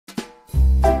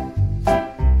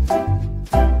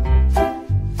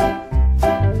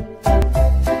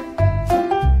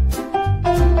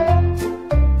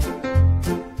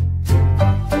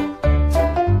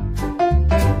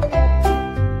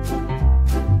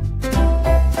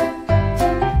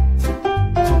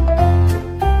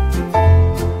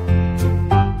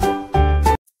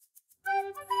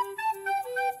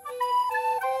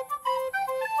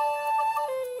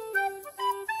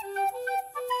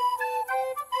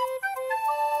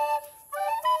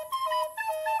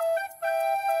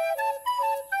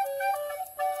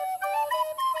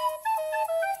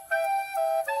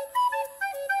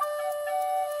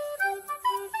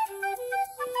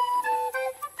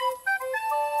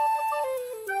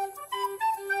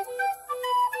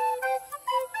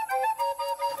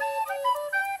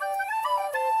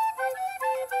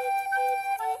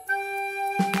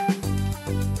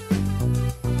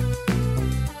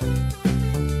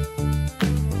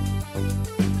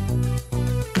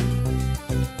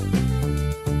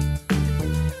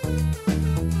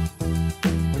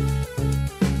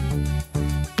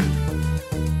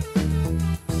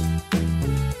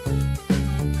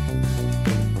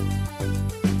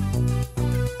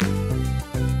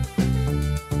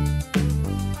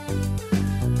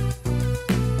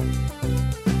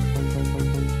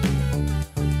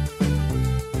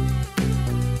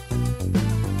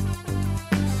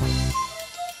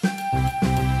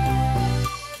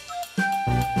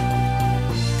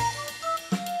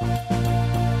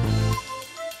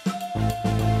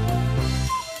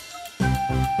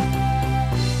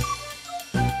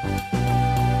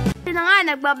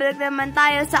nagbabalik naman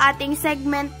tayo sa ating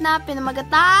segment na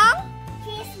pinamagatang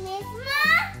Chismis ma!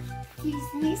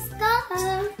 Chismis ko!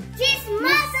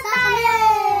 Chismis tayo!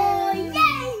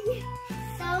 Yay!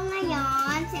 So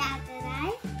ngayon, si Ate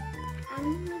Rai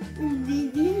ang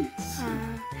nagbibig.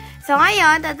 So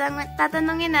ngayon,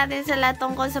 tatanungin natin sila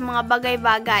tungkol sa mga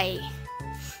bagay-bagay.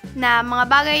 Na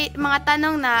mga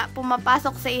tanong na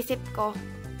pumapasok sa isip ko.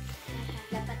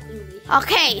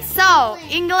 Okay, so,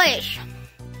 English.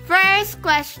 First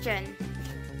question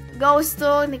goes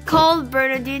to Nicole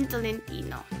Bernardine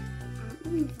Tolentino.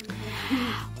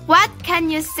 What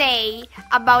can you say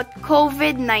about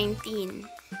COVID-19?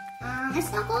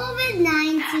 It's the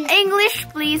COVID-19. English,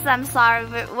 please. I'm sorry.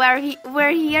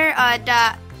 We're here at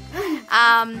the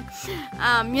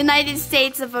United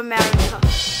States of America.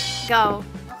 Go.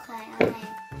 Okay.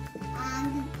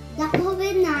 The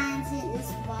COVID-19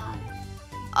 is bad.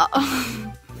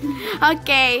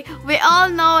 Okay, we all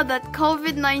know that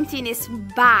COVID-19 is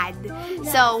bad.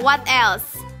 So, what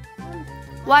else?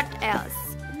 What else?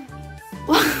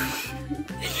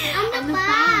 Ano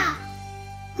pa?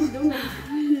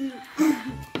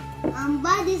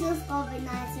 Bad, this is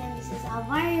COVID-19. This is a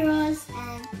virus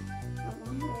and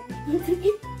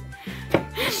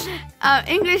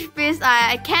English, please.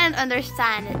 I can't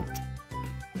understand it.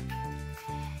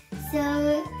 So,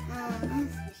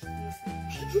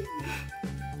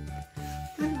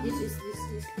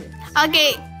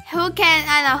 Okay, who can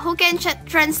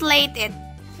translate it?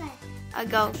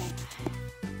 Go.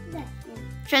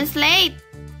 Translate.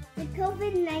 The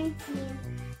COVID-19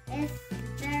 is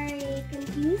very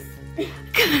confused.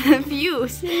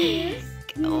 Confused.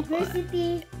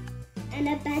 University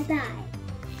and a bad guy.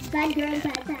 Bad girl,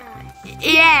 bad guy.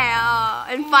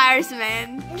 Yeah, and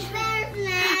fireman.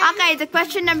 Embarrassment. Okay, the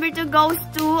question number 2 goes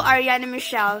to Ariana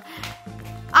Michelle.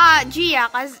 Gia,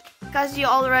 cause you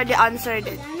already answered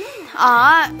it.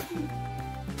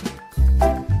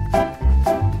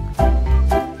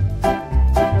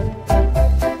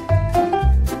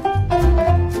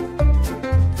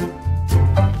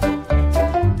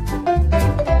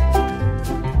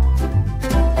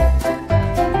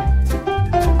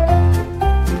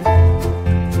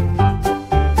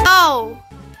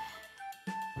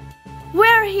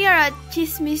 We're here at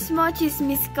Chismismo,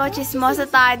 Chismisko, Chismosa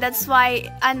tayo. That's why,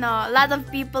 a lot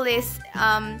of people is,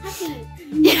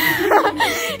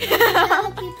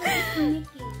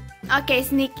 Okay,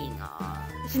 sneaking.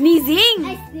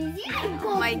 Sneezing.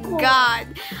 Oh my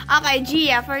God. Okay,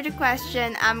 Gia, for the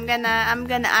question, I'm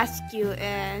gonna ask you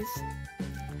is,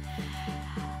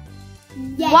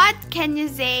 Yes. what can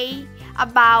you say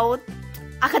about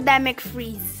academic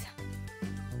freeze?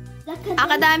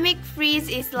 Academic freeze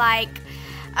is like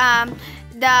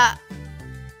the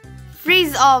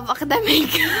freeze of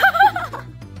academic.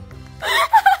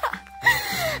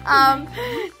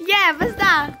 Yeah,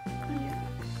 basta.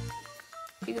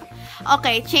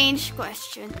 Okay, change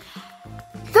question.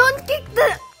 Don't kick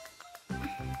the.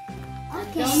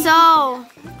 Okay. So,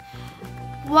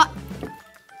 what?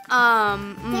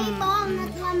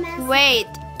 Wait.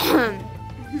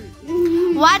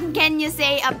 What can you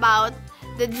say about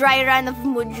the dry run of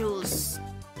modules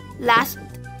last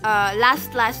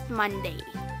Monday?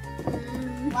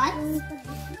 What?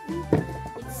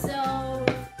 It's so...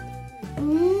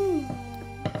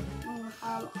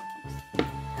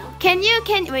 Can you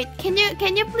please can you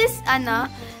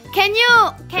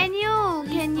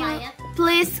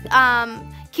please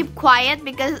keep quiet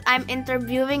because I'm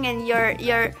interviewing and you're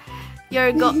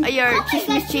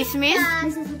chismis.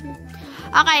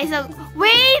 Okay, so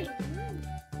wait.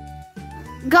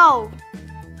 Go.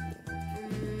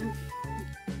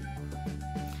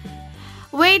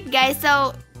 Wait, guys.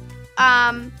 So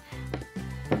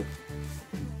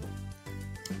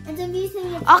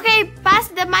okay, pass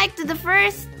the mic to the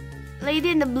first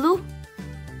lady in the blue.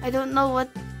 I don't know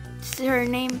what's her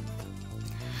name.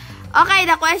 Okay,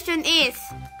 the question is,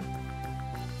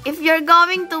 if you're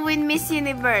going to win Miss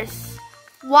Universe,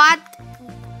 what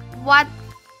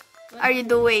are you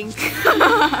doing?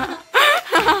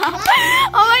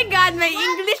 Oh my God, my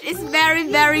English is very,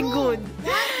 very good.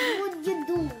 What would you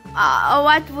do?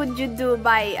 What would you do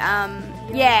by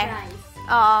yeah?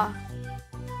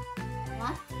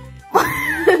 What?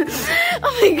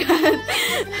 Oh my God.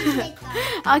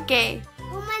 Okay.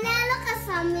 Kung manalo ka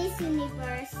sa Miss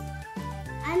Universe,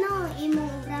 ano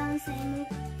imong brown sa imong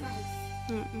prize?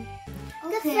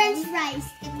 Okay. French fries.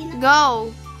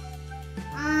 Go.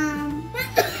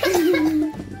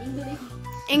 English.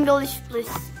 English,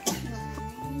 please.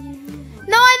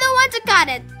 No, I don't want to cut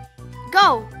it.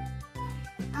 Go.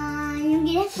 Yung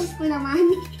ginastos ko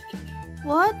naman.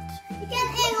 What? You can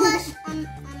English.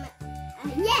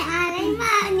 Yeah, my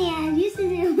money. I'm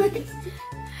using it.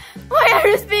 Why are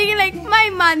you speaking like my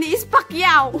money is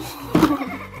Pacquiao?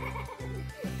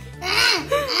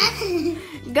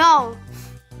 Go.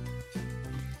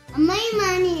 My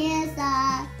money is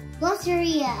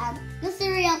Gosseria.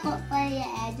 Gosseria ko pa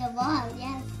the ball.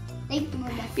 Yes. Thank you.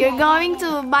 You're going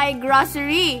to buy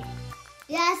grocery.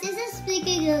 Yes, this is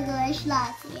speaking English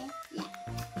last year. Yeah.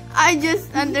 I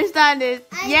just understand it.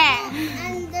 Yeah.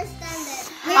 Understand it.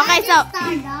 Okay, so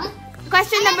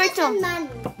question number 2. Money.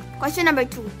 Question number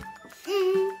 2.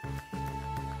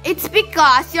 It's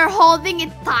because you're holding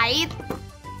it tight.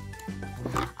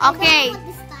 Okay.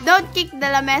 Don't kick the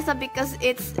lamesa because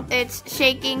it's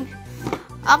shaking.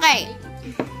 Okay.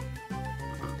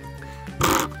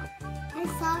 I'm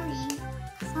sorry.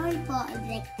 Sorry for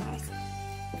directors.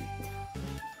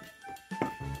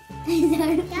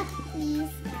 Please.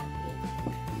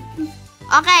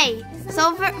 Okay.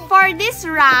 So for this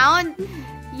round,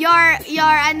 your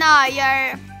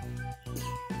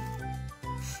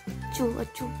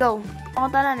go. Ako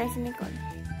tala na si Nicole.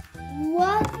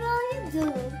 What will you do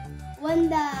when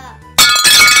the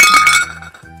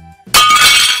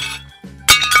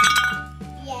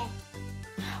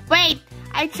Wait,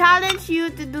 I challenge you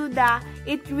to do the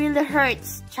it really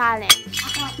hurts challenge.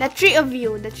 The three of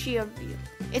you.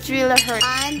 It really hurts.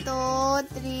 1, 2,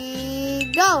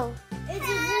 3, go. It's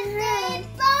really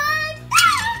fun.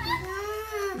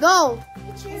 Go.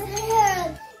 It's really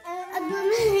hurt.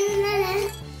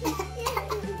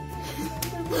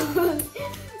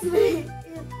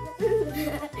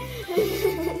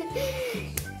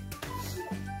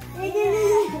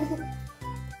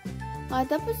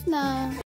 Tapos na.